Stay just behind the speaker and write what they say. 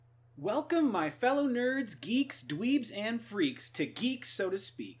Welcome, my fellow nerds, geeks, dweebs, and freaks, to Geeks, So to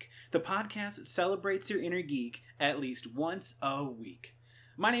Speak, the podcast that celebrates your inner geek at least once a week.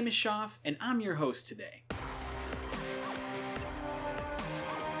 My name is Shoff, and I'm your host today.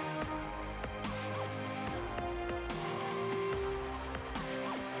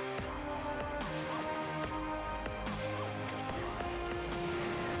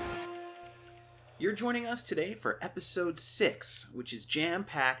 You're joining us today for episode 6, which is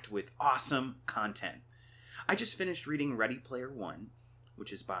jam-packed with awesome content. I just finished reading Ready Player One,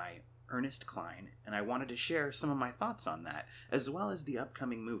 which is by Ernest Cline, and I wanted to share some of my thoughts on that, as well as the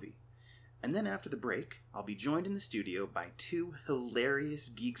upcoming movie. And then after the break, I'll be joined in the studio by two hilarious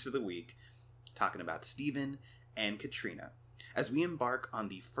Geeks of the Week, talking about Steven and Katrina, as we embark on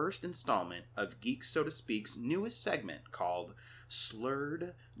the first installment of Geeks, So to Speak's newest segment called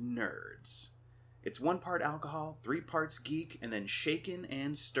Slurred Nerds. It's 1 part alcohol, 3 parts geek, and then shaken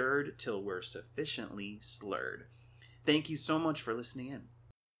and stirred till we're sufficiently slurred. Thank you so much for listening in.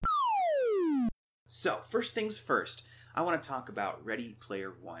 So, first things first, I want to talk about Ready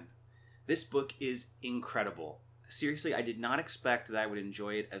Player One. This book is incredible. Seriously, I did not expect that I would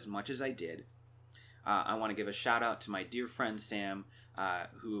enjoy it as much as I did. I want to give a shout out to my dear friend Sam,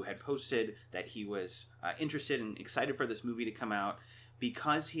 who had posted that he was interested and excited for this movie to come out.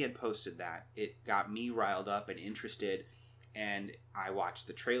 Because he had posted that, it got me riled up and interested, and I watched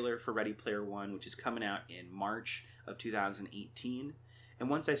the trailer for Ready Player One, which is coming out in March of 2018. And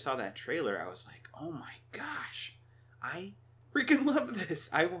once I saw that trailer, I was like, oh my gosh, I freaking love this.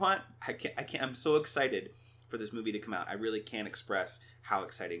 I'm so excited for this movie to come out. I really can't express how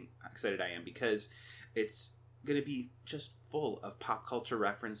excited I am, because it's going to be just full of pop culture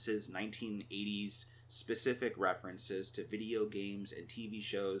references, 1980s specific references to video games and TV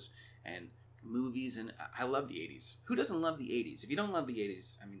shows and movies, and I love the 80s. Who doesn't love the 80s? If you don't love the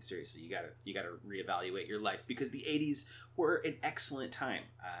 80s, I mean, seriously, you gotta reevaluate your life, because the 80s were an excellent time.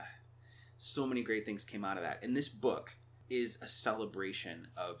 So many great things came out of that, and this book is a celebration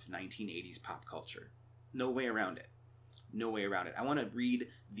of 1980s pop culture. No way around it. No way around it. I want to read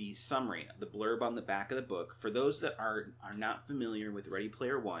the summary, the blurb on the back of the book. For those that are not familiar with Ready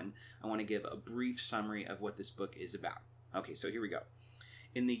Player One, I want to give a brief summary of what this book is about. Okay, so here we go.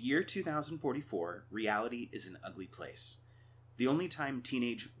 In the year 2044, reality is an ugly place. The only time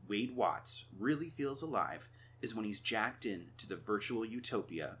teenage Wade Watts really feels alive is when he's jacked in to the virtual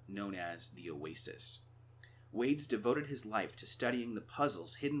utopia known as the Oasis. Wade's devoted his life to studying the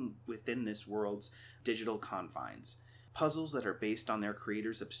puzzles hidden within this world's digital confines. Puzzles that are based on their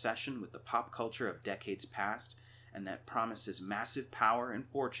creator's obsession with the pop culture of decades past, and that promises massive power and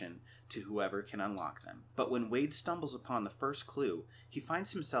fortune to whoever can unlock them. But when Wade stumbles upon the first clue, he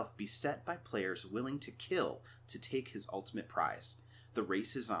finds himself beset by players willing to kill to take his ultimate prize. The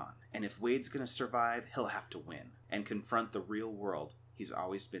race is on, and if Wade's gonna survive, he'll have to win, and confront the real world he's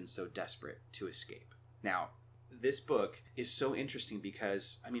always been so desperate to escape. Now, this book is so interesting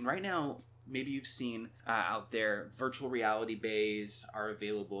because, I mean, right now, maybe you've seen out there, virtual reality bays are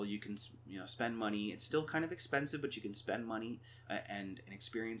available. You can, spend money. It's still kind of expensive, but you can spend money and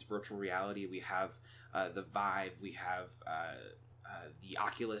experience virtual reality. We have the Vive. We have the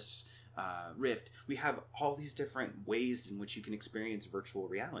Oculus Rift. We have all these different ways in which you can experience virtual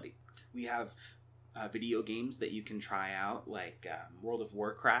reality. We have video games that you can try out, like World of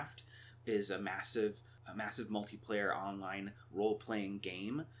Warcraft is a massive multiplayer online role-playing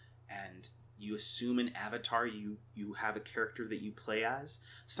game. And you assume an avatar, you have a character that you play as.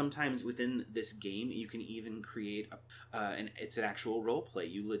 Sometimes within this game, you can even create it's an actual role play.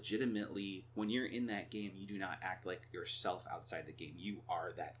 You legitimately, when you're in that game, you do not act like yourself outside the game. You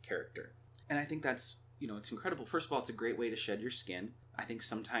are that character. And I think that's, it's incredible. First of all, it's a great way to shed your skin. I think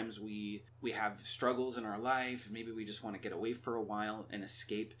sometimes we have struggles in our life. Maybe we just want to get away for a while and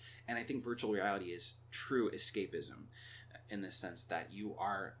escape. And I think virtual reality is true escapism, in the sense that you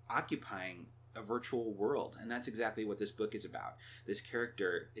are occupying a virtual world. And that's exactly what this book is about. This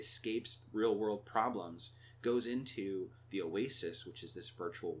character escapes real world problems, goes into the Oasis, which is this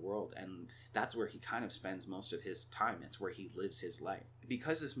virtual world, and that's where he kind of spends most of his time. It's where he lives his life.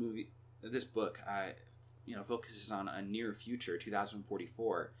 Because this book focuses on a near future,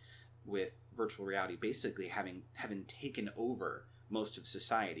 2044, with virtual reality basically having taken over most of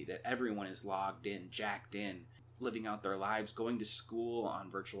society, that everyone is logged in, jacked in, living out their lives, going to school on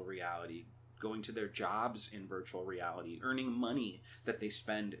virtual reality, going to their jobs in virtual reality, earning money that they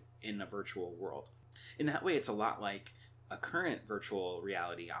spend in a virtual world. In that way, it's a lot like a current virtual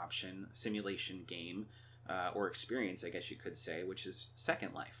reality option, simulation game, or experience, I guess you could say, which is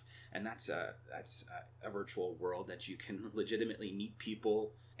Second Life. And that's a virtual world that you can legitimately meet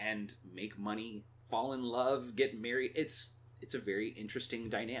people and make money, fall in love, get married. It's a very interesting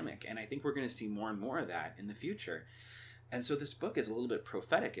dynamic, and I think we're going to see more and more of that in the future. And so this book is a little bit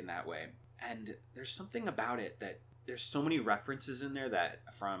prophetic in that way. And there's something about it that there's so many references in there, that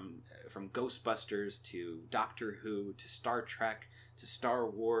from Ghostbusters to Doctor Who to Star Trek to Star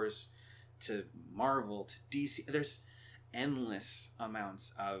Wars to Marvel to DC. There's endless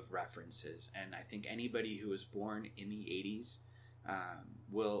amounts of references, and I think anybody who was born in the 80s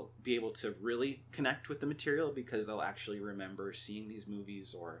will be able to really connect with the material, because they'll actually remember seeing these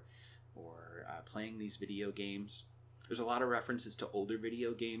movies or playing these video games. There's a lot of references to older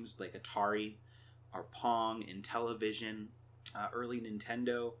video games like Atari or Pong in television, early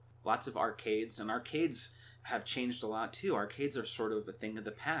Nintendo, lots of arcades. And arcades have changed a lot too. Arcades are sort of a thing of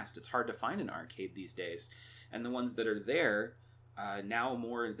the past. It's hard to find an arcade these days. And the ones that are there now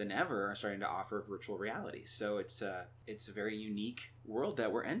more than ever are starting to offer virtual reality. So it's a very unique world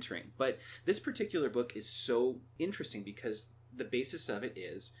that we're entering. But this particular book is so interesting because the basis of it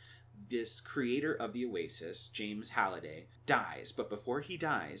is this creator of the Oasis, James Halliday, dies. But before he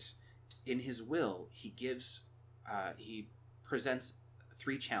dies, in his will, he presents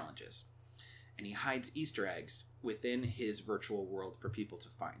 3 challenges. And he hides Easter eggs within his virtual world for people to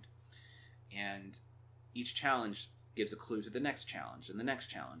find. And each challenge gives a clue to the next challenge and the next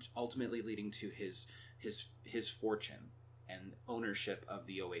challenge, ultimately leading to his fortune and ownership of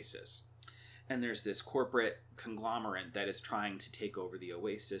the Oasis. And there's this corporate conglomerate that is trying to take over the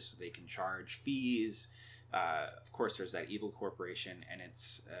Oasis so they can charge fees. Of course, there's that evil corporation, and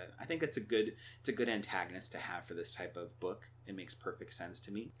I think it's a good antagonist to have for this type of book. It makes perfect sense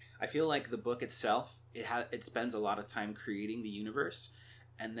to me. I feel like the book itself, it spends a lot of time creating the universe,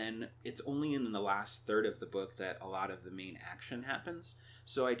 and then it's only in the last third of the book that a lot of the main action happens.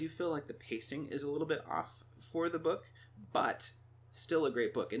 So I do feel like the pacing is a little bit off for the book, but still a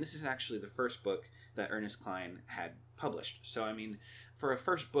great book. And this is actually the first book that Ernest Cline had published. So, I mean, for a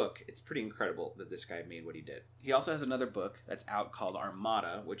first book, it's pretty incredible that this guy made what he did. He also has another book that's out called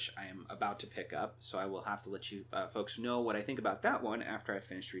Armada, which I am about to pick up. So I will have to let you folks know what I think about that one after I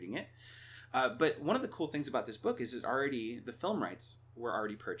finish reading it. But one of the cool things about this book is the film rights were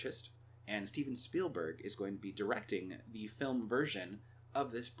already purchased, and Steven Spielberg is going to be directing the film version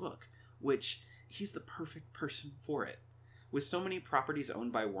of this book, which he's the perfect person for it. With so many properties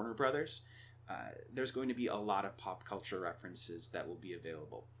owned by Warner Brothers, there's going to be a lot of pop culture references that will be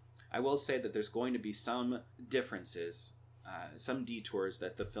available. I will say that there's going to be some differences, some detours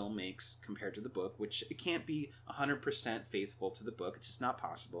that the film makes compared to the book, which it can't be 100% faithful to the book. It's just not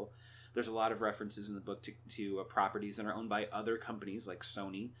possible. There's a lot of references in the book to properties that are owned by other companies like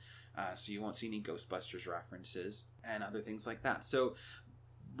Sony, so you won't see any Ghostbusters references and other things like that. So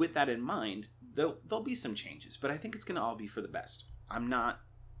with that in mind, there'll be some changes, but I think it's going to all be for the best. I'm not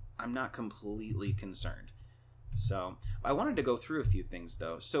completely concerned. So I wanted to go through a few things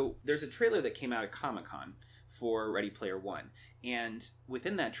though. So there's a trailer that came out at Comic-Con for Ready Player One, and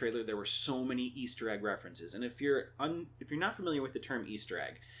within that trailer there were so many Easter egg references. And if you're not familiar with the term Easter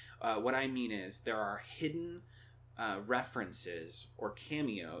egg, what I mean is there are hidden references or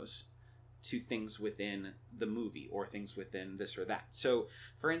cameos to things within the movie or things within this or that. So,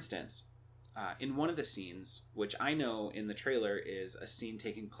 for instance, in one of the scenes, which I know in the trailer is a scene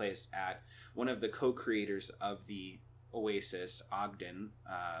taking place at one of the co-creators of the Oasis, Ogden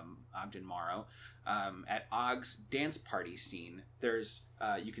Morrow, at Og's dance party scene, there's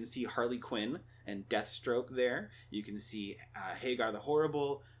you can see Harley Quinn and Deathstroke there. You can see Hagar the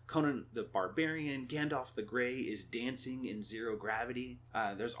Horrible, Conan the Barbarian, Gandalf the Grey is dancing in zero gravity.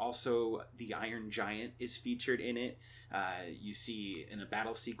 There's also the Iron Giant is featured in it. You see in a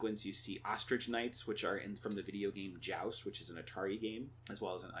battle sequence, you see Ostrich Knights, which are from the video game Joust, which is an Atari game, as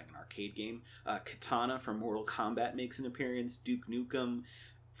well as an arcade game. Katana from Mortal Kombat makes an appearance. Duke Nukem,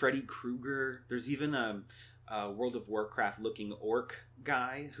 Freddy Krueger. There's even a World of Warcraft looking orc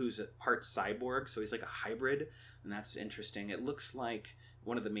guy who's a part cyborg, so he's like a hybrid, and that's interesting. It looks like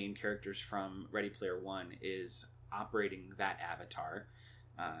one of the main characters from Ready Player One is operating that avatar,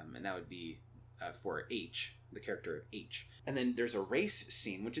 and that would be for H, the character of H. And then there's a race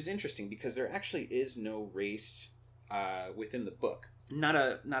scene, which is interesting because there actually is no race within the book, not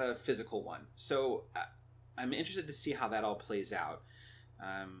a physical one. So I'm interested to see how that all plays out,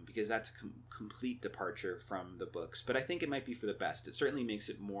 because that's a complete departure from the books. But I think it might be for the best. It certainly makes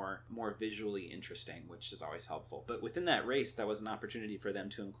it more visually interesting, which is always helpful. But within that race, that was an opportunity for them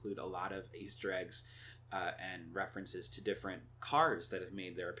to include a lot of Easter eggs and references to different cars that have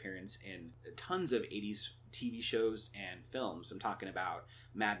made their appearance in tons of 80s TV shows and films. I'm talking about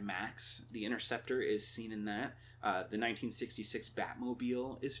Mad Max. The Interceptor is seen in that. The 1966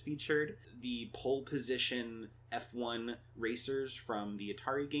 Batmobile is featured. The pole position F1 racers from the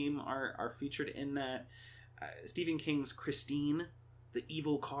Atari game are featured in that. Stephen King's Christine, the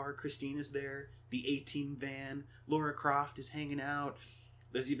evil car Christine, is there. The A-Team van. Laura Croft is hanging out.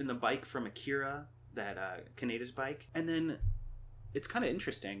 There's even the bike from Akira, that Kaneda's bike. And then it's kind of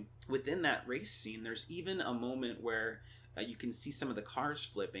interesting. Within that race scene, there's even a moment where you can see some of the cars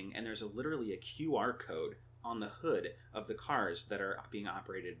flipping, and there's literally a QR code on the hood of the cars that are being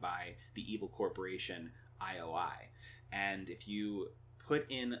operated by the evil corporation IOI. And if you put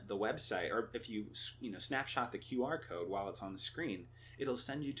in the website, or if you snapshot the QR code while it's on the screen, it'll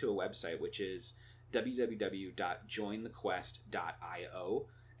send you to a website, which is www.jointhequest.io.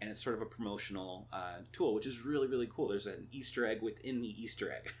 And it's sort of a promotional tool, which is really, really cool. There's an Easter egg within the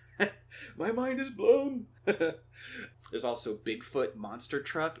Easter egg. My mind is blown. There's also Bigfoot Monster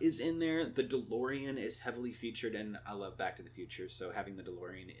Truck is in there. The DeLorean is heavily featured, and I love Back to the Future, so having the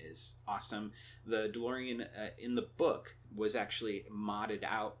DeLorean is awesome. The DeLorean in the book was actually modded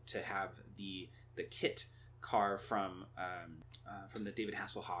out to have the KITT car from the David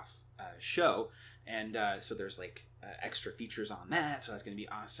Hasselhoff show, and so there's like extra features on that, so that's going to be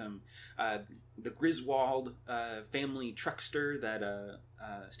awesome. The Griswold family truckster, that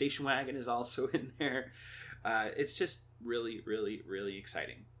station wagon, is also in there. It's just really, really, really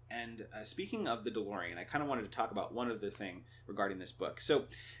exciting. And speaking of the DeLorean, I kind of wanted to talk about one other thing regarding this book. So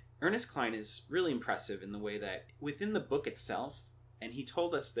Ernest Cline is really impressive in the way that within the book itself, and he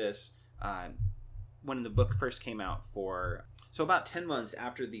told us this when the book first came out so about 10 months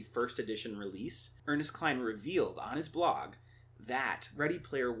after the first edition release, Ernest Cline revealed on his blog that Ready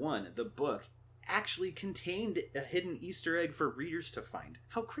Player One, the book, actually contained a hidden Easter egg for readers to find.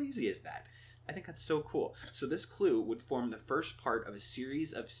 How crazy is that? I think that's so cool. So this clue would form the first part of a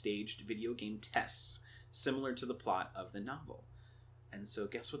series of staged video game tests, similar to the plot of the novel. And so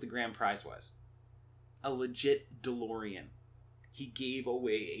guess what the grand prize was? A legit DeLorean. He gave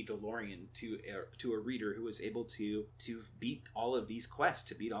away a DeLorean to a reader who was able to beat all of these quests,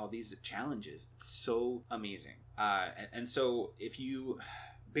 to beat all these challenges. It's so amazing. And so if you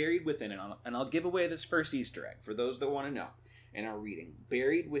buried within it, and I'll give away this first Easter egg for those that want to know and are reading.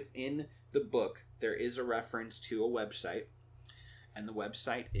 Buried within the book, there is a reference to a website, and the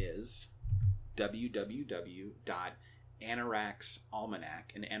website is www.Anorak's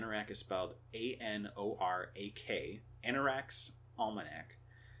Almanac, and Anorak is spelled A-N-O-R-A-K,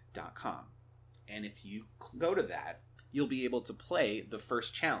 Anorak'sAlmanac.com. And if you go to that, you'll be able to play the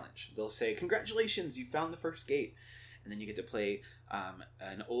first challenge. They'll say, congratulations, you found the first gate. And then you get to play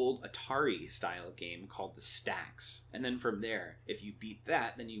an old Atari-style game called the Stacks. And then from there, if you beat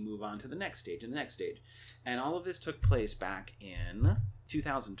that, then you move on to the next stage and the next stage. And all of this took place back in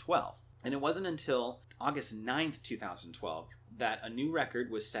 2012. And it wasn't until August 9th, 2012, that a new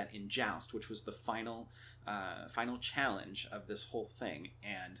record was set in Joust, which was the final challenge of this whole thing.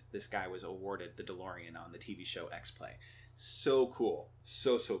 And this guy was awarded the DeLorean on the TV show X-Play. So cool.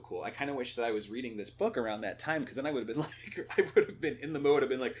 So cool. I kind of wish that I was reading this book around that time, because then I would have been like, I would have been in the mode. I've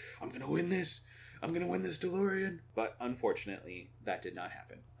been like, I'm going to win this. I'm going to win this DeLorean. But unfortunately, that did not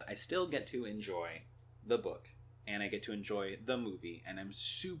happen. I still get to enjoy the book, and I get to enjoy the movie, and I'm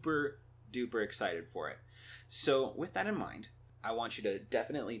super duper excited for it. So with that in mind, I want you to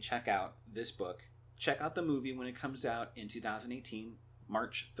definitely check out this book. Check out the movie when it comes out in 2018.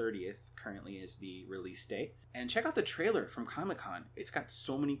 March 30th currently is the release date. And check out the trailer from Comic-Con. It's got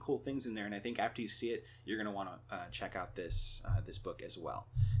so many cool things in there, and I think after you see it, you're going to want to check out this book as well.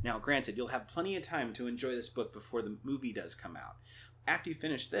 Now, granted, you'll have plenty of time to enjoy this book before the movie does come out. After you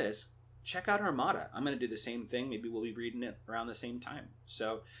finish this, check out Armada. I'm going to do the same thing. Maybe we'll be reading it around the same time.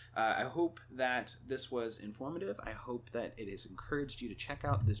 So I hope that this was informative. I hope that it has encouraged you to check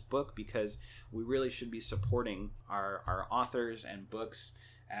out this book, because we really should be supporting our authors and books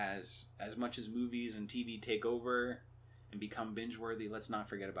as much as movies and TV take over and become binge-worthy. Let's not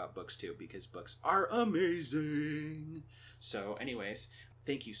forget about books too, because books are amazing. So anyways,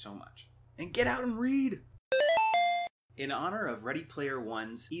 thank you so much. And get out and read! In honor of Ready Player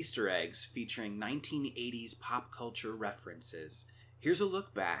One's Easter eggs featuring 1980s pop culture references, here's a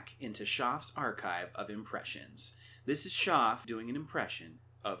look back into Schaff's archive of impressions. This is Schaff doing an impression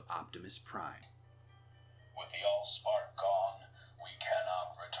of Optimus Prime. With the Allspark gone, we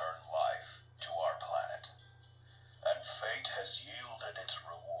cannot return life to our planet. And fate has yielded its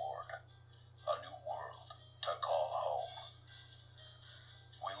reward, a new world to call home.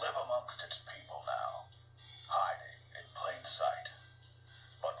 We live amongst its people now,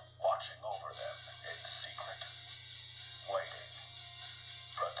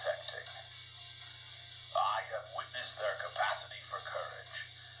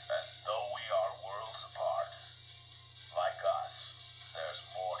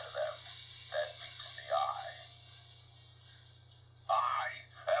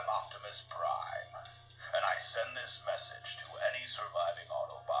 surviving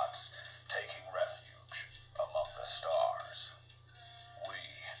Autobots taking refuge among the stars. We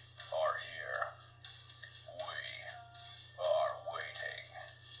are here. We are waiting.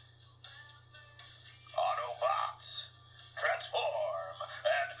 Autobots, transform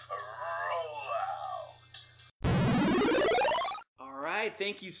and roll out. All right,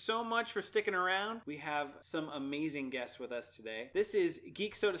 thank you so much for sticking around. We have some amazing guests with us today. This is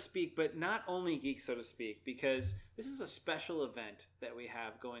Geek So to Speak, but not only Geek So to Speak, because this is a special event that we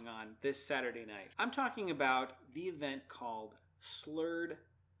have going on this Saturday night. I'm talking about the event called Slurred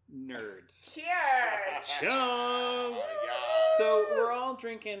Nerds. Cheers! Cheers! So we're all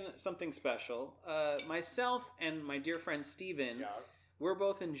drinking something special. Myself and my dear friend Steven, Yes. we're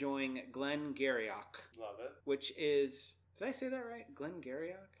both enjoying Glengarioch, Love it. which is... Did I say that right?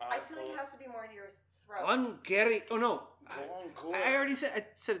 Glengarioch? I feel like it has to be more in your throat. Glengarry. Oh no, Glengarry. I already said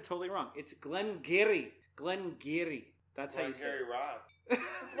it totally wrong. It's Glengarry. Glengarry. That's how you say Gary it. Ross.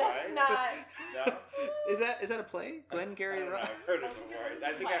 That's Right? not. No? Is that a play? Glengarry I Ross. I've heard it before.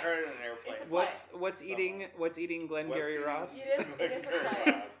 I think I heard it in an airplane. It's a What's eating Glengarry Ross? It is a Gary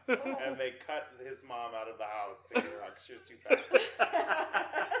play. Ross. And they cut his mom out of the house to get her because she was too fat.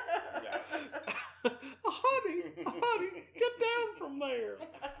 Yeah. honey, get down from there.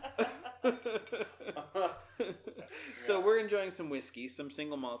 So we're enjoying some whiskey, some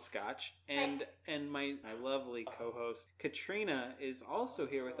single malt scotch, and my lovely co-host Katrina is also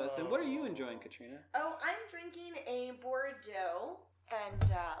here with us. And what are you enjoying, Katrina? Oh, I'm drinking a Bordeaux. And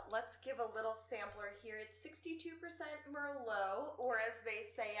let's give a little sampler here. It's 62% Merlot, or as they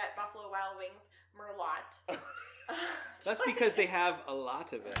say at Buffalo Wild Wings, Merlot. That's because they have a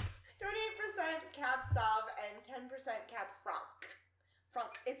lot of it. 28% Cab Sauv and 10% Cab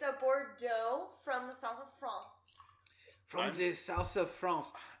Franc. It's a Bordeaux from the south of France. From the south of France.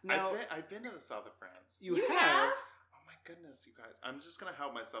 Now, I've been to the south of France. you You have? have? Oh my goodness, you guys! I'm just gonna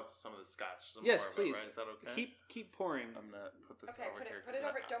help myself to some of the scotch. Some Yes, more of please. It, right? Is that okay? Keep pouring. I'm gonna put this Okay, over put it- here. put it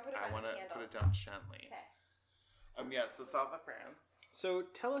 'cause over- don't put it by I the want to candle. put it down gently. Okay. Yes, the south of France. So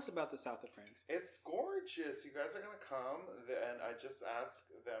tell us about the south of France. It's gorgeous. You guys are gonna come, and I just asked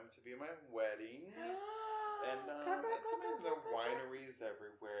them to be my wedding. And it's amazing. There are wineries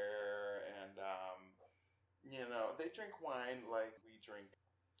everywhere, and they drink wine like we drink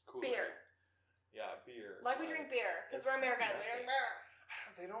Kool-Aid. Beer. Yeah, beer. Like we drink beer, because It's we're Americans. nothing. We drink beer.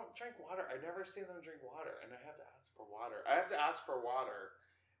 They don't drink water. I never see them drink water, and I have to ask for water.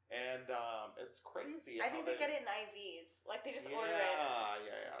 And it's crazy. I how think they get it in IVs. Like they just order it.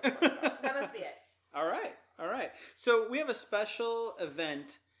 Yeah. It's like that. That must be it. All right. So we have a special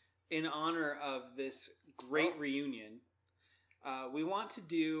event in honor of this great reunion. We want to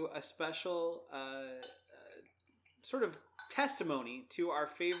do a special sort of testimony to our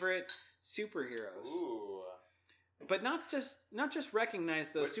favorite superheroes. Ooh. But not just recognize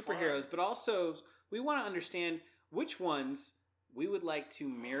those Which superheroes, ones? but also we want to understand which ones we would like to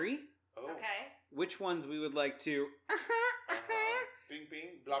marry, Oh. Okay. which ones we would like to Bing, bing,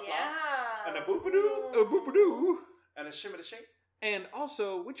 blah, blah. Yeah. And a boop-a-doo. oh, boop-a-doo, And a shimmy shake. and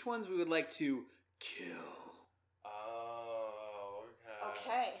also which ones we would like to kill. Oh, okay.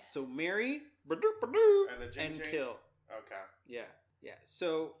 Okay. So marry, ba-doo, And a and jing-jing? kill. Okay. Yeah.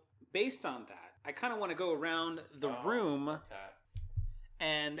 So based on that, I kind of want to go around the Oh, room Okay.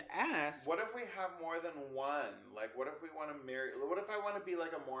 and ask. What if we have more than one? Like, what if we want to marry? What if I want to be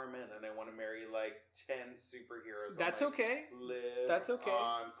like a Mormon and I want to marry like 10 superheroes? That's and, like, okay. Live That's okay.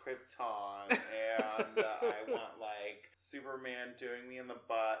 on Krypton, and I want like Superman doing me in the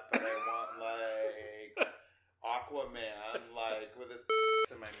butt, but I want like Aquaman like with his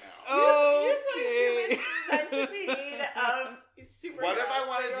in my mouth. You just Okay. want a human centipede of superheroes. What if I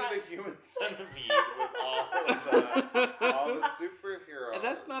want to do the human centipede with all the superheroes? And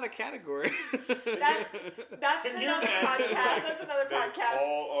that's not a category. That's Can you another imagine, podcast. like, That's another they podcast.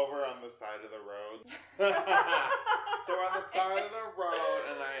 all over on the side of the road. So on the side of the road,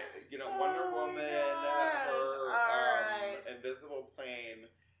 and Wonder Oh my Woman, gosh. her Alright. invisible plane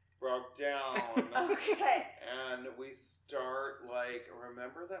broke down. Okay. And we start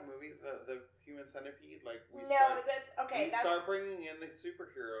remember that movie, the Human Centipede? We That's start bringing in the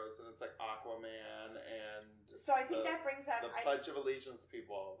superheroes, and it's like Aquaman and So I think that brings up. the Pledge of Allegiance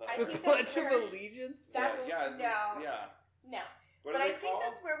people. I The think Pledge that's of very- Allegiance? That's yeah, no. yeah. No. What But are I they think called?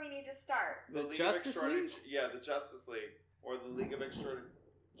 that's where we need to start. The League Justice of League? Yeah, the Justice League. Or the League of Extraordinary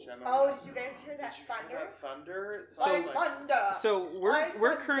Gentlemen. Oh, did you guys hear that Did you thunder? hear that thunder? It So- sounded Thunder. So we're I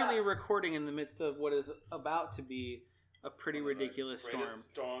currently thunder. recording in the midst of what is about to be a pretty one of the ridiculous storm. greatest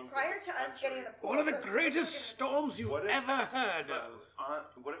storms of Prior the to us century. getting in the pool. One of the let's- greatest let's storms you've What if- ever heard but,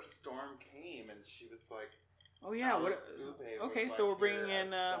 of. What if Storm came and she was like, Oh yeah, what? Okay, so we're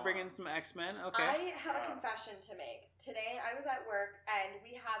bringing some X-Men. Okay. I have a confession to make. Today I was at work and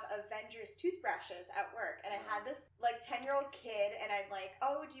we have Avengers toothbrushes at work, and I had this like 10-year-old kid, and I'm like,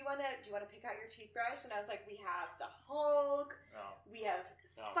 "Oh, do you want to pick out your toothbrush?" And I was like, "We have the Hulk, we have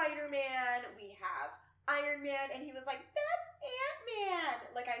Spider-Man, we have Iron Man," and he was like, "That's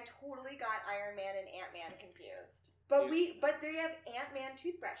Ant-Man." Like I totally got Iron Man and Ant-Man confused. But they have Ant-Man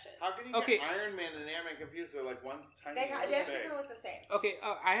toothbrushes. How can you get Iron Man and Ant-Man confused? They're like one's tiny. They actually kind of look the same. Okay,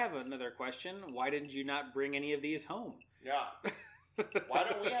 I have another question. Why didn't you not bring any of these home? Yeah. Why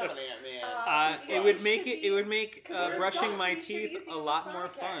don't we have an Ant-Man? It would make brushing my teeth a lot more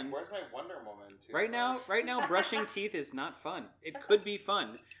fun. Where's my Wonder Woman toothbrush? Right now, brushing teeth is not fun. It could be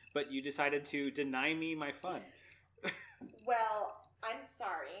fun, but you decided to deny me my fun. Well, I'm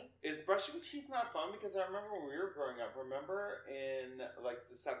sorry. Is brushing teeth not fun? Because I remember when we were growing up, remember in like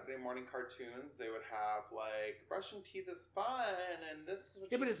the Saturday morning cartoons, they would have like, brushing teeth is fun and this is what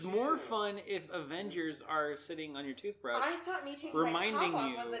but it's more fun if Avengers are sitting on your toothbrush. I thought me taking reminding my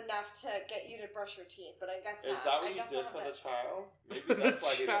top off was enough to get you to brush your teeth, but I guess not. Is that what you did for the child? Maybe that's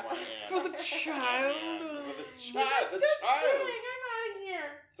why you didn't want Ant. For the child? For the child. Just kidding, I'm out of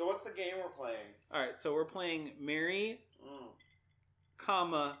here. So what's the game we're playing? Alright, so we're playing Mary,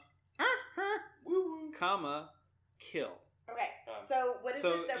 comma, comma, kill. Okay, so what is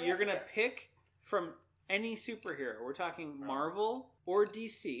it that we you're going to pick from any superhero. We're talking Marvel or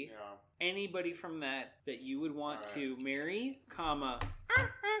DC. Yeah. Anybody from that you would want to marry, comma,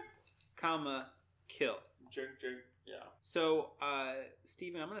 kill. Jing. Yeah. So,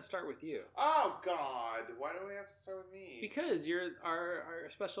 Steven, I'm going to start with you. Oh, God. Why do we have to start with me? Because you're our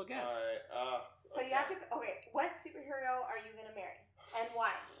special guest. All right. So you have to... Okay, what superhero are you going to marry? And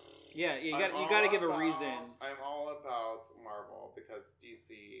why? Yeah, you got to give a reason. I'm all about Marvel because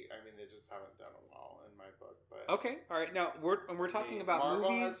DC, I mean, they just haven't done it well in my book. But okay, all right. Now we're talking about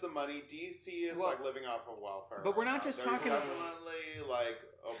Marvel movies. has the money. DC is like living off of welfare. But we're not just talking. Definitely like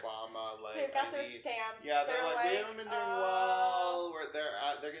Obama. Like they've got their stamps. Yeah, they're like we haven't been doing well.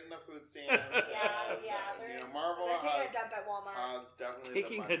 They're getting the food stamps. yeah. Marvel they're taking a dump at Walmart. Definitely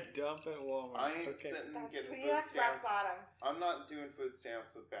taking a dump at Walmart. I ain't sitting getting food that's stamps. rock bottom. I'm not doing food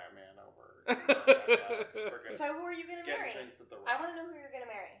stamps with Batman over. So who are you gonna marry? I want to know who you're gonna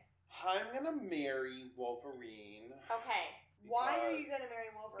marry. I'm gonna marry Wolverine. Okay. Why are you gonna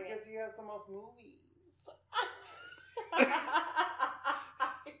marry Wolverine? Because he has the most movies.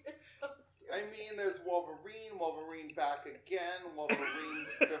 I mean, there's Wolverine back again, Wolverine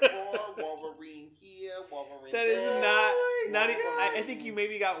before, Wolverine here, Wolverine that there. Is not even, I think you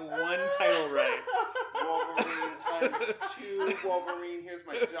maybe got one title right. Wolverine times 2, Wolverine, here's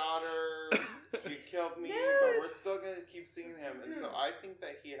my daughter, you killed me, but we're still going to keep seeing him. And so I think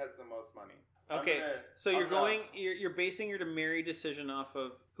that he has the most money. Okay, so you're basing your to marry decision off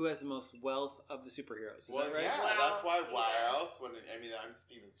of who has the most wealth of the superheroes. Is that right? Yeah, that's why. Why else wouldn't? I mean, I'm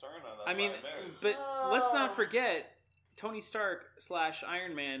Steven Stark. But let's not forget Tony Stark /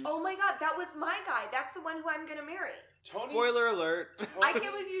 Iron Man. Oh my God, that was my guy. That's the one who I'm gonna marry. Spoiler alert! I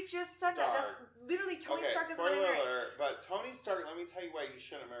can't believe you just said that. That's literally Tony Stark is what I marry. Spoiler alert! But Tony Stark. Let me tell you why you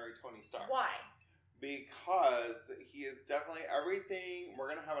shouldn't marry Tony Stark. Why? Because he is definitely everything. We're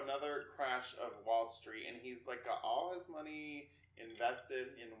gonna have another crash of Wall Street, and he's like got all his money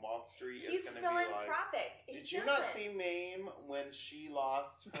invested in Wall Street. He's philanthropic. Did you not see Mame when she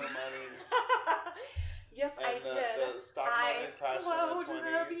lost her money? Yes, I did. The stock market crashed in the 20s.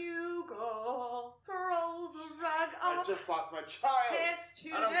 The bugle, roll the rug up. I just lost my child. It's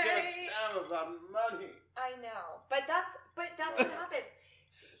today. I don't give a damn about money. I know, but that's what happens.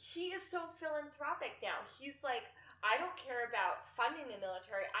 He is so philanthropic now. He's like, I don't care about funding the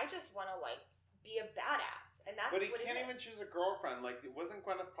military. I just want to like be a badass, and that's. But he what can't even choose a girlfriend. Like, wasn't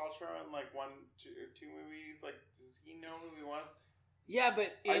Gwyneth Paltrow in like two movies? Like, does he know who he wants? Yeah,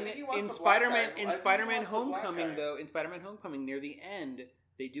 but in Spider-Man Homecoming, near the end,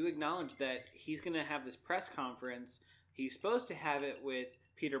 they do acknowledge that he's going to have this press conference. He's supposed to have it with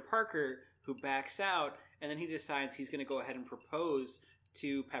Peter Parker, who backs out, and then he decides he's going to go ahead and propose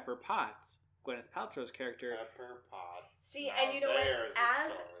to Pepper Potts, Gwyneth Paltrow's character. Pepper Potts. See, now and you know what?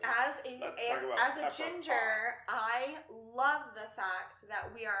 As a ginger, I love the fact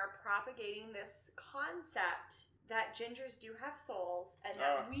that we are propagating this concept that gingers do have souls, and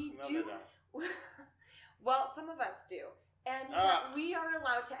that we do. Well, some of us do, and that we are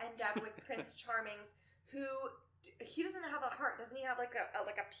allowed to end up with Prince Charmings, who he doesn't have a heart, doesn't he? Have like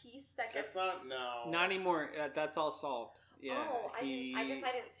a piece that gets. Not anymore. That's all solved. Yeah. Oh, I guess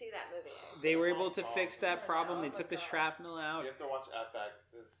I didn't see that movie. They were able to fix that problem. They took the shrapnel out. You have to watch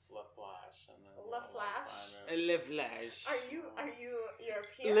FX's Flash. And then La Flash? Le Flash. Are you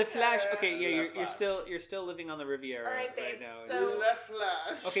European? Le Flash. or- Okay, yeah, Le Flash. you're still living on the Riviera All right, babe, now. so- Le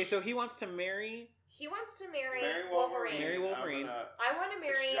Flash. Okay, so he wants to marry. He wants to marry Mary Wolverine. Mary Wolverine. I want to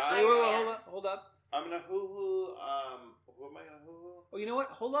marry Giant- Wait, Iron Man. hold up. I'm gonna hoo-hoo. Who am I gonna hoo-hoo? Oh, you know what?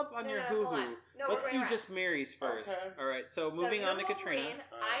 Hold up on No, your no, hoo hold hoo. on. No, Let's we're do going just Mary's first. Okay. All right. So moving you're on to Katrina. Wolverine,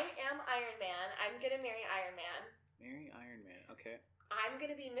 I am Iron Man. I'm gonna marry Iron Man. Marry Iron Man. Okay. I'm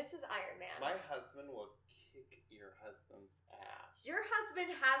gonna be Mrs. Iron Man. My husband will kick your husband's ass. Your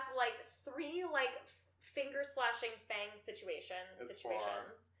husband has like 3 like finger slashing fang situations.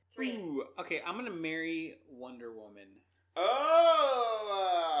 Four. 3. Ooh. Okay. I'm gonna marry Wonder Woman.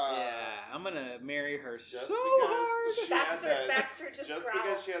 Oh! Yeah, I'm gonna marry her Just so because hard. she had that, Baxter just just growled.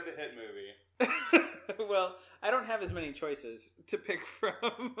 because she had the hit movie. Well, I don't have as many choices to pick from.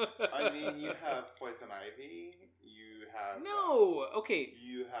 I mean, you have Poison Ivy. You have No. Okay.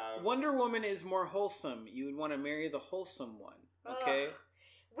 You have Wonder Woman is more wholesome. You would want to marry the wholesome one. Okay. Ugh.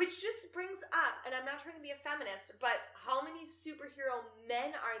 Which just brings up, and I'm not trying to be a feminist, but how many superhero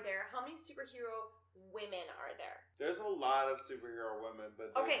men are there? How many superhero women are there? There's a lot of superhero women,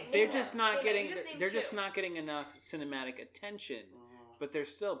 but Okay, They're name just them. not Name getting. them. You just named They're 2. just not getting enough cinematic attention. But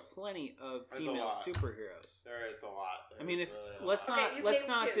there's still plenty of There's a female lot. superheroes. There is a lot. I mean, There's if really a let's lot. not Okay, you've let's named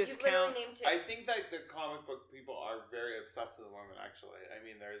not 2. You've discount. literally named 2. I think that the comic book people are very obsessed with women. Actually, I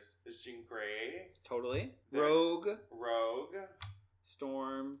mean, there's Jean Grey, Totally. There- Rogue, Rogue.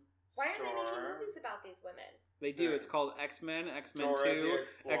 Storm. Why aren't they making Storm, movies about these women? They do. There- It's called X-Men, X-Men Dora 2, the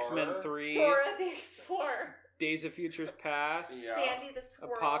Explorer. X-Men 3, Dora the Explorer, Days of Futures Past, Yeah. Sandy the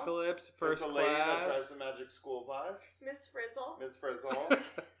Squirrel, Apocalypse, There's First a lady that drives Class. the magic school bus, Miss Frizzle. Miss Frizzle.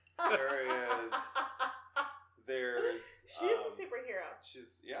 There is. There's. She is a superhero.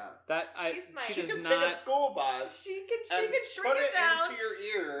 She's yeah. She's my- She She can does take a not. school bus She could and shrink put it down. into your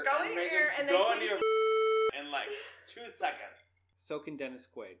ear, go and in make your ear, it and then go take into your in like 2 seconds. So can Dennis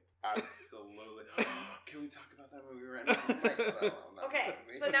Quaid. Absolutely. Can we talk about that movie right now? Oh my God, I love that Okay,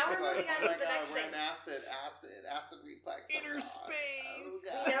 movie. so now It's we're moving on oh to my the God, next we're thing. in acid reflex. Oh Inner God. space.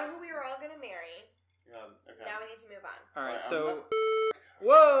 Oh We God. know who we were all gonna marry. Yeah, okay. Now we need to move on. All right. Alright, So. I'm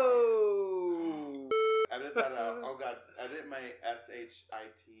Whoa. Edit that out. Oh God, edit my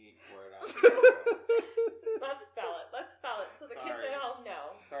SHIT word out. Let's spell it. Let's spell it so the kids Sorry. at home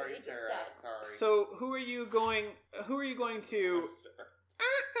know. what Sorry, you just Sarah. said. Sorry. So who are you going? Who are you going to?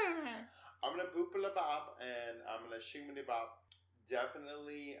 I'm gonna boopala bop and I'm gonna shimmy bop.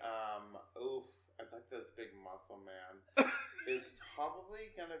 Definitely, oof, I like this big muscle man. It's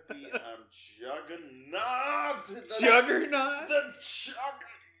probably gonna be Juggernaut. Juggernaut. The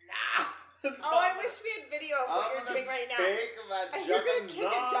Juggernaut. Oh, I wish we had video of what I'm you're gonna doing right now. spank that And you're gonna kick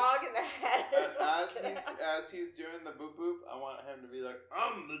a Juggernaut. dog in the head. And That's what's gonna happen. as he's doing the boop boop, I want him to be like,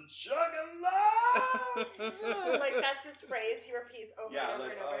 I'm the Juggernaut. Like that's his phrase he repeats over Yeah, and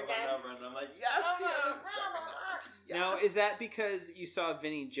over like and over over again. and over, and I'm like, yes, you're the Juggernaut. Yes. Now, is that because you saw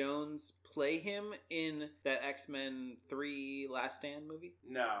Vinnie Jones play him in that X-Men 3 Last Stand movie?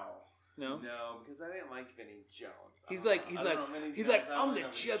 No, No. because I didn't like Vinnie Jones. He's I don't like- know. he's I don't like- know Vinnie he's Jones. like, I don't I'm the know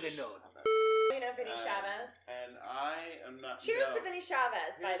Vinnie Juggernaut. Chavez. You know Vinny Chavez. And I am not. Cheers no. to Vinny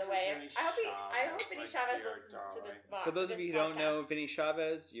Chavez, by Here's the way. Vinny I hope Chavez, Vinny my Chavez dear listens to this darling. book. For those of you who don't know Vinnie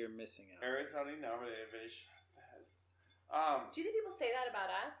Chavez, you're missing out. Arizona nominated Vinny Chavez. Do you think people say that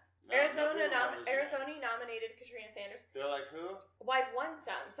about us? No, Arizona nobody remembers me. Arizona nominated Katrina Sanders. They're like, who? Well, I've won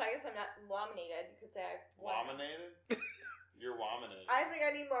some, so I guess I'm not nominated. You could say I've won. Nominated? You're wominated. I think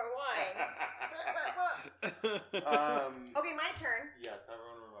I need more wine. Okay, my turn. Yes,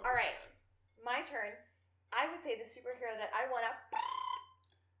 everyone remembers. All right. this. My turn. I would say the superhero that I want to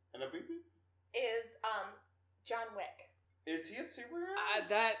And a beep beep. is John Wick. Is he a superhero?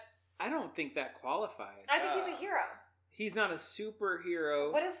 I don't think that qualifies. I think he's a hero. He's not a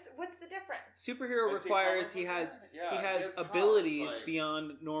superhero. What's the difference? Superhero Is he requires he powerful? has Yeah, he he has has powers, abilities like-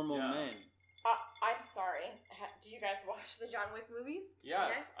 beyond normal Yeah. men. I'm sorry. Do you guys watch the John Wick movies? Yes,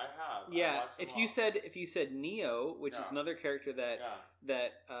 Okay. I have. I Yeah, watched them if you said Neo, which is Yeah. another character that Yeah.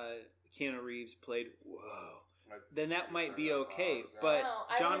 that Keanu Reeves played, whoa, That's then that might be super okay. powers, yeah. But No,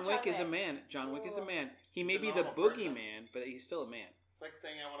 I John want Wick John is a Wick. man. John Wick is a Ooh. man. He may He's a be the normal person. boogeyman, but he's still a man. It's like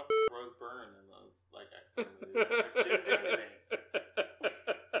saying I want to Rose Byrne in those like X-Men movies. It's like, she didn't do anything.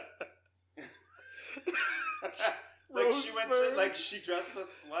 Like Rose she went Byrne. to like she dressed as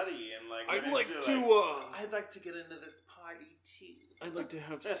slutty and like I'd went like into, to I'd like to get into this party too. I'd like to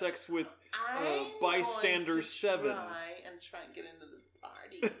have sex with I'm bystander going to 7. try and get into this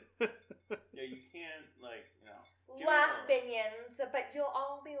party. Yeah, you can't like Give Laugh, her- minions, but you'll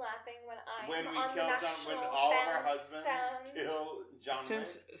all be laughing when I'm when we on the kill national John, when all of our husbands bandstand. kill John Wick?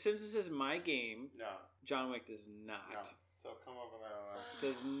 Since this is my game, No. John Wick does not. No. So come over there.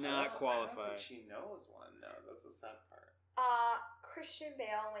 Does not qualify. I don't think she knows one, though. That's the sad part. Christian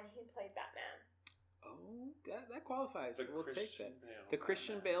Bale when he played Batman. Oh, that qualifies. We'll take that. Bale The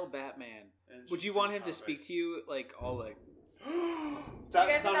Christian Bale Batman. Would you Interesting want him to topic. speak to you like all like?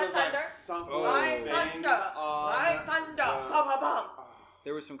 That sounded like thunder? something. Oh. Like thunder! Like thunder! Bum, bum, bum.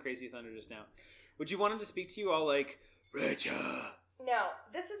 There was some crazy thunder just now. Would you want him to speak to you all like, Richard? No,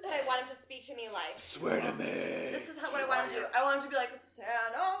 this is what I want him to speak to me like. Swear to me. This is what I want him to do. I want him to be like,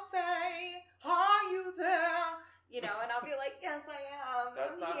 Santa Fe, are you there? You know, and I'll be like, yes, I am.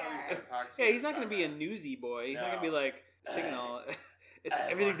 That's I'm not here. how he's gonna talk to you. Yeah, he's not gonna be a newsy boy. He's not gonna be like singing all.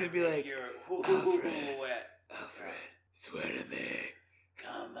 Everything's gonna be like, Alfred, swear to me.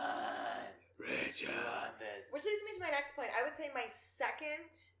 Come on, Richard. Which leads me to my next point. I would say my second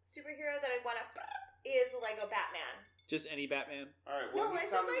superhero that I want to is Lego Batman. Just any Batman. All right. No, Well, I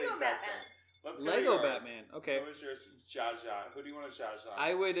said Lego Batman. Let's go Lego to yours. Batman. Okay. What was yours? Zsa Zsa. Who do you want to Zsa Zsa?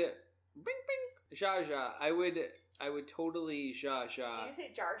 I would, bing bing, Zsa Zsa. I would totally Zsa Zsa. Did you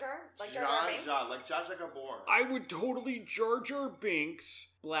say Jar Jar? Like Jar Jar Zsa Binks? Zsa, like Zsa Zsa Gabor. I would totally Jar Jar Binks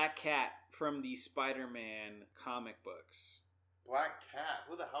Black Cat from the Spider-Man comic books. Black Cat.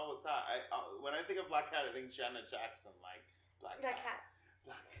 Who the hell was that? When I think of Black Cat, I think Janet Jackson. Like Black Cat.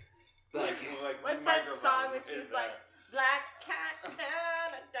 Black Cat. Cat. Like What's that microphone song when is she's there. like, Black Cat, da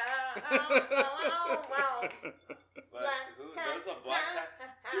da da, oh, wow. Like, there's a Black Cat.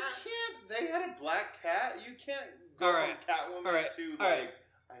 You can't. They had a Black Cat. You can't go All right. from Catwoman All right. to All right. like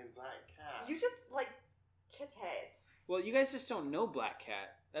I'm Black Cat. You just like kittes. Well, you guys just don't know Black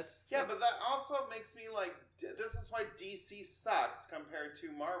Cat. That's But that also makes me like. This is why DC sucks compared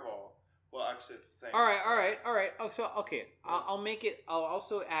to Marvel. Well, actually, it's the same. All right. Oh, so okay, I'll make it. I'll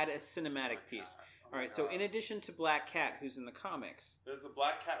also add a cinematic Black piece. Cat. Oh All my right. So God. in addition to Black Cat, who's in the comics, There's a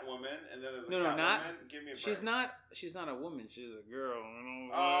Black Cat woman, and then there's a No, Cat not- woman. Give me a break. she's not a woman. She's a girl.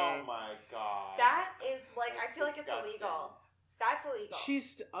 Oh my God. That is like, I That's feel like it's disgusting. illegal. That's illegal.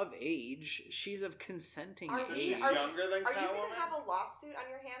 She's of age. She's of consenting Are So we- age. she's are- younger than Are you going Catwoman? to have a lawsuit on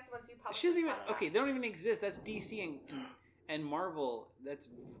your hands once you publish She doesn't this even. podcast? Okay, they don't even exist. That's DC and Marvel. That's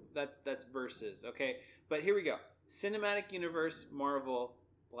versus. Okay, but here we go. Cinematic universe, Marvel,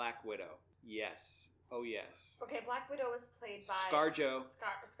 Black Widow. Yes. Oh yes. Okay, Black Widow was played by ScarJo.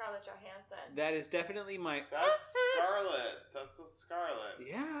 Scarlett Johansson. That is definitely my. That's Scarlet. That's a Scarlet.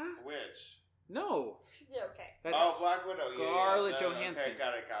 Yeah. Witch. No. Yeah, okay. That's Black Widow. Scarlett No, Johansson. Okay,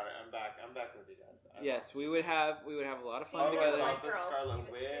 got it. I'm back with you guys. Yes, we would have a lot of fun Steven together. doesn't like The girls. Scarlet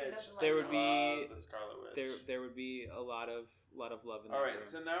Steven Witch. doesn't like There would girls. be- the Scarlet Witch. There would be a lot of love in All that right, room.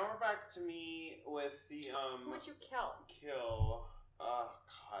 so now we're back to me with the Who would you kill? kill. Oh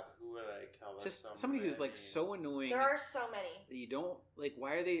God, who would I kill? There's Just so somebody who's like many. so annoying. There are so many. that you don't like.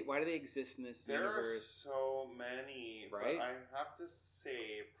 Why do they exist in this There are universe? so many, Right? But I have to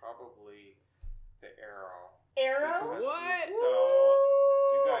say probably the Arrow. Arrow? Because What? he's so,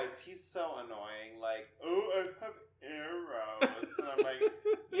 you guys, he's so annoying. Like, oh, I have arrows. And I'm like,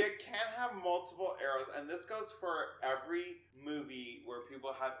 you can't have multiple arrows. And this goes for every movie where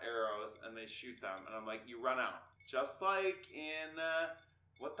people have arrows and they shoot them. And I'm like, you run out. Just like in,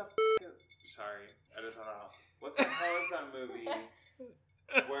 what the sorry, edit that out. What the hell is that movie?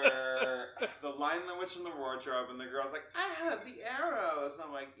 Where the Lion, the Witch, and the Wardrobe, and the girl's like, I have the arrows.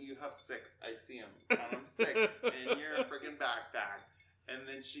 I'm like, you have 6. I see them. Count them 6 in your freaking backpack. And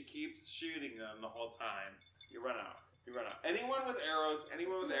then she keeps shooting them the whole time. You run out. Anyone with arrows,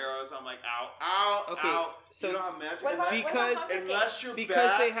 I'm like, out, Okay, out. so- you don't have magic. What about- Because- what about Hunger unless Games? you're Because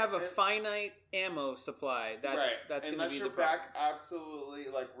back, they have a and- finite ammo supply. That's going to unless be your the problem. back absolutely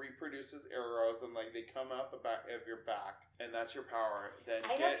like reproduces arrows and like they come out the back of your back and that's your power. Then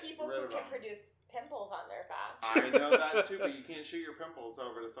I know get people rid who of can them. produce pimples on their back. I know that too, but you can't shoot your pimples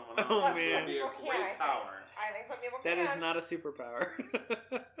over to someone else. Oh, That man. would be a Some people great can, power. I think some people That can. is not a superpower.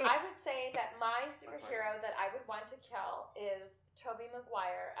 I would say that my superhero that I would want to kill is Tobey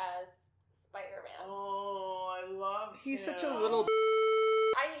Maguire as Spider-Man. Oh, I love He's him. such a little.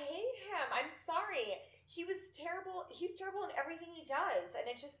 I hate him. I'm sorry. He was terrible. He's terrible in everything he does, and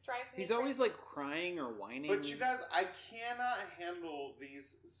it just drives me He's always crazy. like crying or whining. But you guys, I cannot handle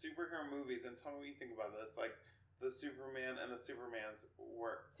these superhero movies. And tell me what you think about this. Like the Superman and the Supermans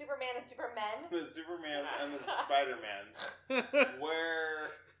were Superman and Supermen. the Supermans and the Spider-Man,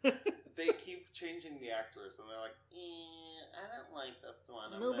 where they keep changing the actors, and they're like, I don't like this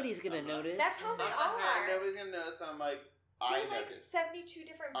one. Nobody's gonna notice. That's how they are. Nobody's gonna notice. I'm like, I They're like noticed. 72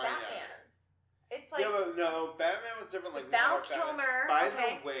 different I Batmans. It's like Yeah, but no, Batman was different. Like Val more Batman. Kilmer. By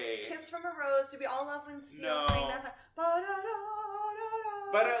okay. the way, Kiss from a Rose. Do we all love when Seal No. sang that song? Ba-da-da-da.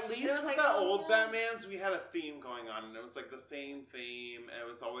 But at least was with like, the old Batmans, we had a theme going on, and it was like the same theme. It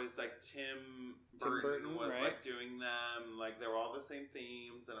was always like Tim Burton was right? like doing them, like they were all the same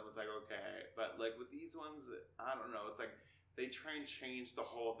themes, and it was like okay. But like with these ones, I don't know. It's like they try and change the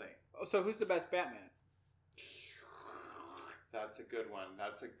whole thing. Oh, so who's the best Batman? That's a good one.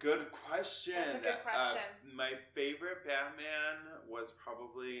 That's a good question. That's a good question. My favorite Batman was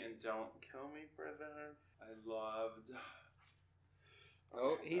probably, and don't kill me for this, I loved...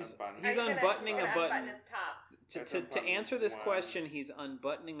 Oh, Okay, he's Are you unbuttoning gonna a button. Unbutton his top. To answer this One. question, he's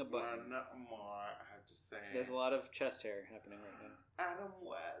unbuttoning a button. One more, I have to say. There's a lot of chest hair happening right now. Adam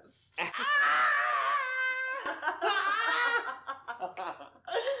West.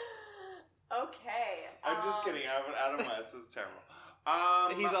 Okay. I'm just kidding. Adam West is terrible.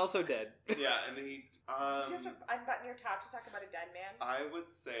 He's also dead. Yeah, and he... Did you have to unbutton your top to talk about a dead man? I would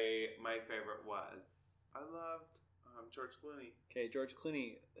say my favorite was... I loved George Clooney. Okay, George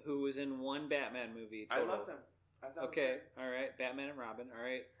Clooney, who was in one Batman movie. I Total. loved him. I thought Okay, all right. Batman and Robin. All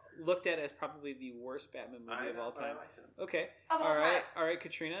right. Looked at as probably the worst Batman movie of all time. I liked him. Okay. Of all time. All right,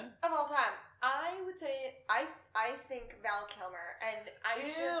 Katrina. Of all time. I would say I think Val Kilmer, and I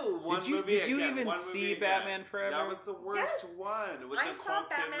just Did you even see Batman Forever? That was the worst Yes. one. With I Nicole saw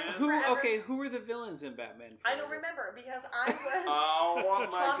Batman Kidman. Who were the villains in Batman Forever? I don't remember because I was Oh my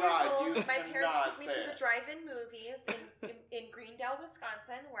 12 years God! old. You My parents cannot took me say to the it. drive-in movies in Greendale,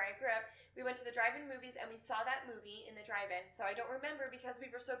 Wisconsin, where I grew up. We went to the drive-in movies and we saw that movie in the drive-in. So I don't remember because we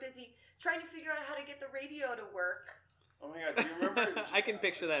were so busy trying to figure out how to get the radio to work. Oh my God! Do you remember? I can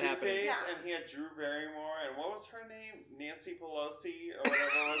picture that happening. Yeah. And he had Drew Barrymore, and what was her name? Nancy Pelosi or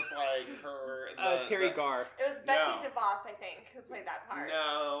whatever was like her. Terry Garr. It was Betsy No. DeVos, I think, who played that part.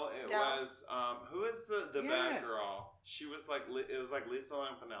 No, it No. was who is the bad girl? She was like it was like Lisa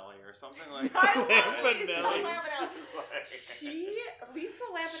Lampanelli or something like I that. love Lisa Lampanelli. Lampanelli. Lisa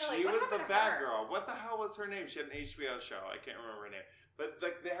Lampanelli. She what was the happened to bad her? girl. What the hell was her name? She had an HBO show. I can't remember her name. But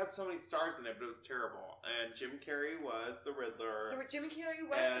like they had so many stars in it, but it was terrible. And Jim Carrey was the Riddler. Jim Carrey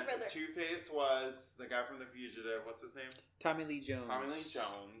was And the Riddler. Two-Face was the guy from The Fugitive. What's his name? Tommy Lee Jones. Tommy Lee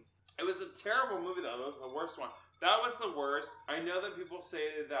Jones. It was a terrible movie, though. That was the worst one. That was the worst. I know that people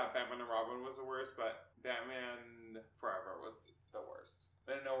say that Batman and Robin was the worst, but Batman Forever was the worst.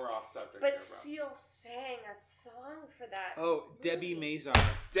 I know we're off subject But here, bro. Seal sang a song for that. Oh, Debbie movie. Mazar.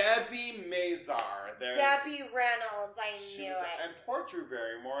 Debbie Mazar. There's- Debbie Reynolds. I she knew was- it. And poor Drew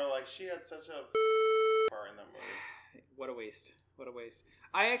Barrymore, like she had such a part in that movie. What a waste. What a waste.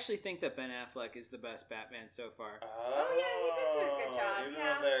 I actually think that Ben Affleck is the best Batman so far. Oh, yeah, he did do a good job. Even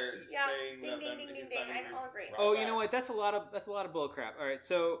Yeah. though they're Yeah. saying Ding, that ding, then ding, he's ding, not ding. even I'll agree. right Oh, you back. know what? That's a lot of bull crap. All right,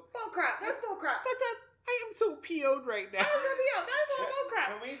 so Bull crap. That's bull crap. I am so PO'd right now. That is all bull crap.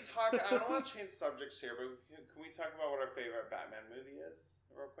 Can we talk? I don't want to change subjects here, but can we talk about what our favorite Batman movie is,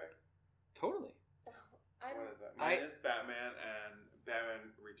 real quick? Totally. I don't. What is that? Mine is Batman and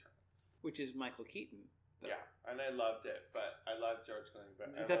Batman Returns. Which is Michael Keaton. Yeah, and I loved it, but I love George Clooney.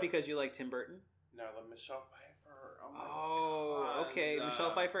 But Is that because you like Tim Burton? No, the Michelle Pfeiffer. Oh my Oh, God. okay.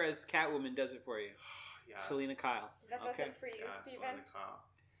 Michelle Pfeiffer as Catwoman does it for you. Yes. Selena Kyle. That does Okay. it for you, Yes, Steven. Selena Kyle.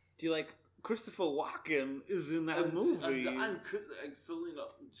 Do you like Christopher Walken is in that movie? I'm Selena.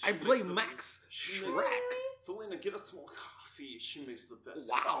 I play Max She Shrek. makes, Selena, get a small coffee. She makes the best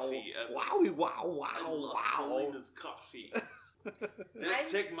Wow. coffee ever. Wowie, wow, I wow, love wow. Selena's coffee.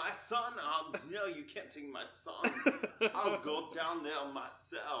 Take my son. No, you can't take my son. I'll go down there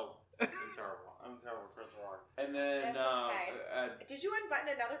myself. I'm terrible, Chris Rock. And then, That's okay. Did you unbutton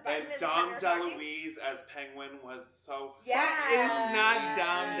another button? and in Dom the time we were talking? DeLuise as Penguin was so Yeah. fucking It's not amazing.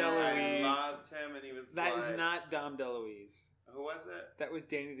 Dom DeLuise. I loved him, and he was That like, is not Dom DeLuise. Who was it? That was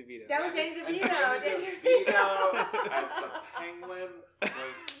Danny DeVito. That was Danny And DeVito. Danny DeVito as the Penguin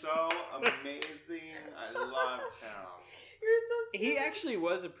was so amazing. I loved him. You're so stupid. He actually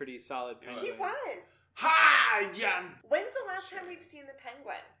was a pretty solid He penguin. He was. Hi, yeah. When's the last time we've seen the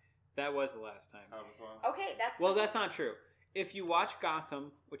Penguin? That was the last time. Okay, that's. Well, that's not true. If you watch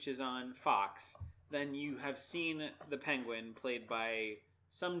Gotham, which is on Fox, then you have seen the Penguin played by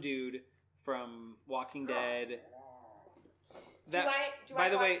some dude from Walking Dead. By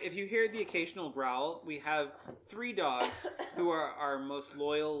the way, if you hear the occasional growl, we have 3 dogs who are our most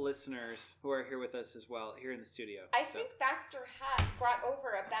loyal listeners who are here with us as well, here in the studio. I think Baxter had brought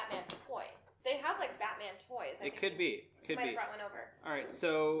over a Batman toy. They have like Batman toys. It could be. Could might be. have brought one over. All right,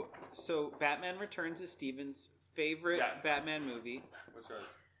 so Batman Returns is Steven's favorite Batman movie. Which was?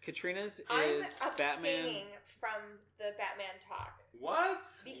 Katrina's I'm is Batman. abstaining from the Batman talk. What?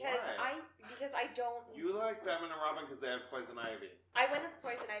 Because Why? because I don't. You like Batman and Robin because they had Poison Ivy. I went as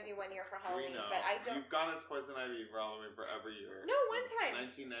Poison Ivy one year for Halloween, but I don't. You've gone as Poison Ivy for Halloween for every year. No, one time.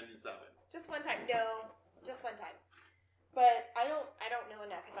 1997. Just one time. No, just one time. But I don't know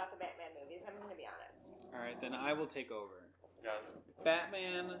enough about the Batman movies. I'm going to be honest. All right, then I will take over. Yes.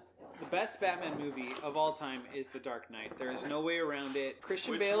 Batman, the best Batman movie of all time is The Dark Knight. There is no way around it.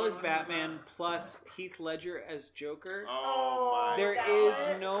 Christian Bale as Batman plus Heath Ledger as Joker. Oh my! There is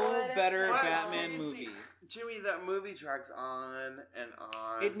no better Batman movie. Jimmy, that movie drags on and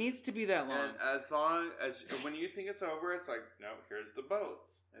on. It needs to be that long. And as long as when you think it's over, it's like, no, here's the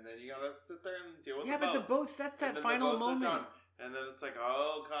boats, and then you gotta sit there and deal with the boats. Yeah, but the boats, that's that final moment. And then it's like,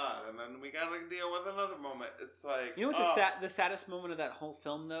 oh god, and then we gotta deal with another moment. It's like, you know what the saddest moment of that whole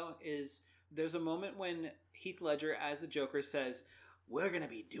film though is there's a moment when Heath Ledger as the Joker says, "We're gonna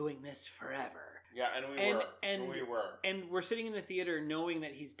be doing this forever." Yeah, and we were, and we're sitting in the theater knowing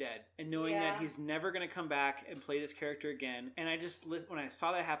that he's dead and knowing that he's never gonna come back and play this character again. And I just when I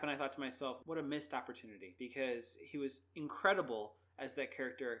saw that happen, I thought to myself, what a missed opportunity, because he was incredible as that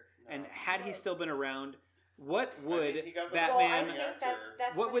character. No, and had he still been around, what would Batman?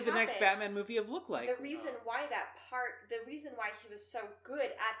 That's what would the next Batman movie have looked like? The reason why he was so good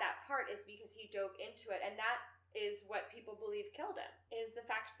at that part is because he dove into it, and that is what people believe killed him. Is the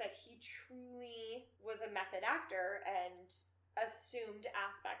fact that he truly was a method actor and assumed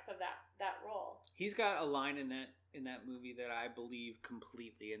aspects of that role. He's got a line in that movie that I believe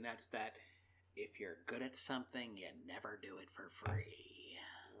completely, and that's that if you're good at something, you never do it for free.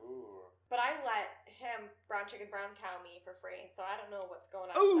 Ooh. But I let him brown chicken brown cow me for free, so I don't know what's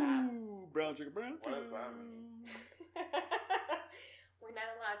going on with that. Ooh, brown chicken brown cow. What does that mean? We're not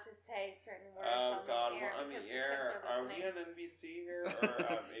allowed to say certain words on the air. On the air. Are we on NBC here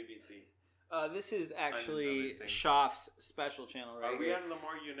or ABC? This is actually Schaaf's special channel right here. Are we on The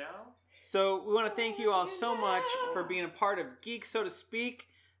More You Know? So we want to thank you all so much for being a part of Geek, so to speak.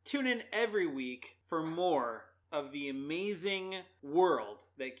 Tune in every week for more of the amazing world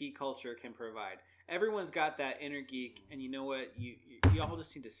that geek culture can provide. Everyone's got that inner geek, and you know what? You all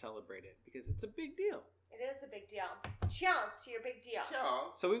just need to celebrate it because it's a big deal. It is a big deal. Cheers to your big deal.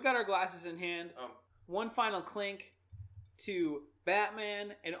 Cheers. So we've got our glasses in hand. One final clink to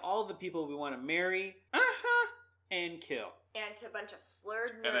Batman and all the people we want to marry and kill. And to a bunch of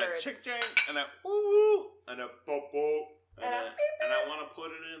slurred nerds. And a chick jang, and a ooh, and a popo. And I want to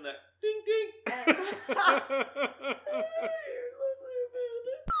put it in that ding ding.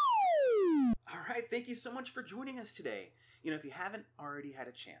 All right, thank you so much for joining us today. If you haven't already had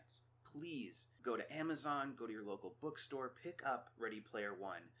a chance, please go to Amazon, go to your local bookstore, pick up Ready Player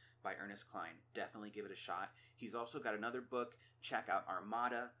One by Ernest Cline. Definitely give it a shot. He's also got another book. Check out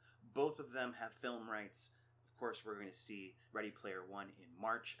Armada. Both of them have film rights. Of course, we're going to see Ready Player One in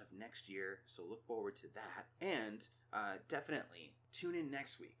March of next year, so look forward to that. And definitely tune in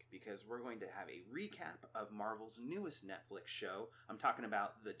next week because we're going to have a recap of Marvel's newest Netflix show. I'm talking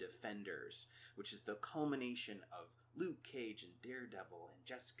about The Defenders, which is the culmination of Luke Cage and Daredevil and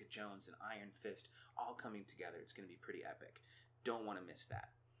Jessica Jones and Iron Fist all coming together. It's going to be pretty epic. Don't want to miss that.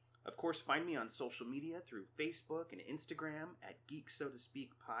 Of course, find me on social media through Facebook and Instagram at Geek So to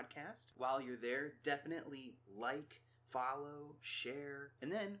Speak Podcast. While you're there, definitely like, follow, share,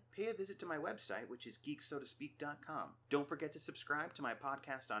 and then pay a visit to my website, which is geeksotospeak.com. Don't forget to subscribe to my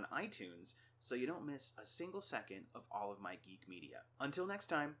podcast on iTunes so you don't miss a single second of all of my geek media. Until next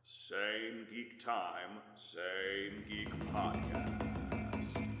time, same geek time, same geek podcast.